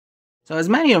So as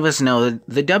many of us know,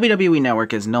 the WWE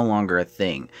Network is no longer a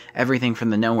thing. Everything from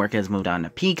the network has moved on to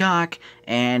Peacock,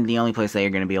 and the only place that you're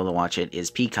going to be able to watch it is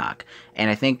Peacock. And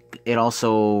I think it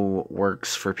also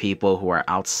works for people who are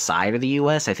outside of the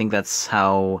US. I think that's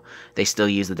how they still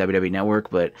use the WWE Network,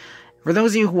 but for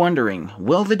those of you wondering,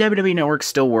 will the WWE Network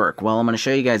still work? Well, I'm going to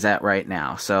show you guys that right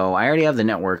now. So, I already have the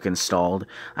network installed.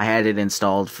 I had it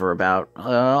installed for about,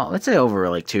 let's say over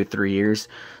like 2-3 years.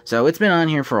 So, it's been on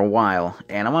here for a while,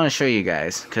 and I want to show you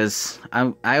guys, because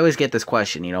I always get this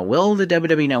question, will the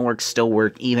WWE Network still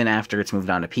work even after it's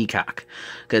moved on to Peacock?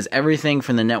 Because everything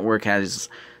from the network has,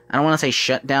 I don't want to say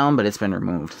shut down, but it's been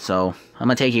removed. So, I'm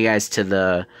going to take you guys to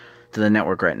the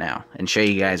network right now, and show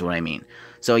you guys what I mean.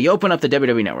 So you open up the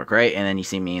WWE Network, right? And then you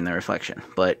see me in the reflection.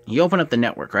 But you open up the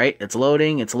network, right? It's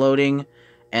loading,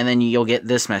 and then you'll get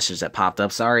this message that popped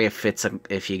up. Sorry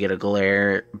if you get a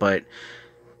glare, but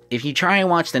if you try and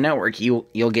watch the network,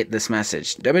 you'll get this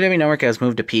message. WWE Network has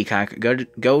moved to Peacock.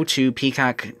 Go to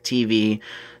Peacock TV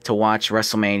to watch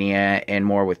WrestleMania and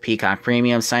more with Peacock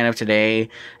Premium. Sign up today,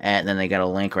 and then they got a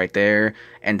link right there.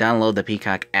 And download the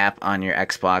Peacock app on your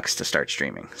Xbox to start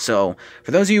streaming. So,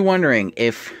 for those of you wondering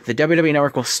if the WWE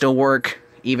Network will still work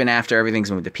even after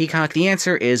everything's moved to Peacock, the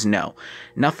answer is no.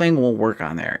 Nothing will work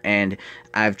on there. And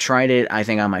I've tried it, I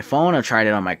think, on my phone. I've tried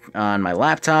it on my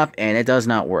laptop, and it does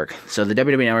not work. So the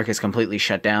WWE Network is completely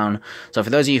shut down. So for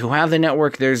those of you who have the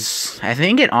network, I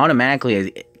think it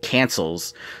automatically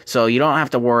cancels. So you don't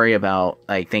have to worry about,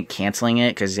 canceling it,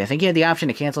 because I think you had the option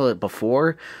to cancel it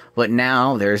before, but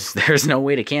now there's no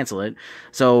way to cancel it.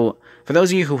 So for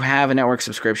those of you who have a network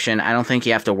subscription, I don't think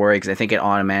you have to worry, because I think it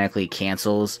automatically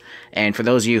cancels. And for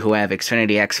those of you who have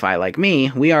Xfinity X-Fi like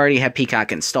me, we already have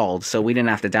Peacock installed, so we didn't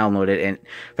have to download it. And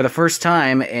for the first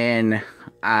time in,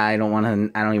 I don't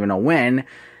even know when,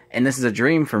 and this is a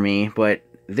dream for me, but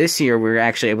this year, we were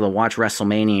actually able to watch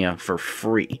WrestleMania for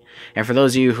free. And for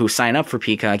those of you who sign up for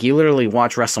Peacock, you literally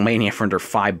watch WrestleMania for under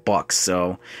 $5,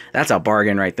 so that's a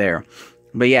bargain right there.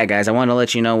 But yeah, guys, I wanted to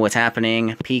let you know what's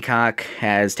happening. Peacock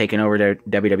has taken over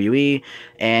WWE,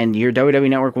 and your WWE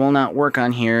Network will not work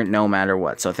on here no matter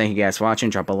what. So thank you guys for watching.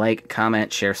 Drop a like,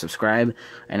 comment, share, subscribe,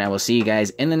 and I will see you guys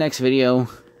in the next video.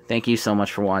 Thank you so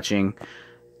much for watching,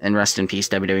 and rest in peace,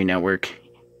 WWE Network.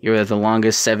 You're the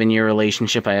longest 7-year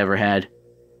relationship I ever had.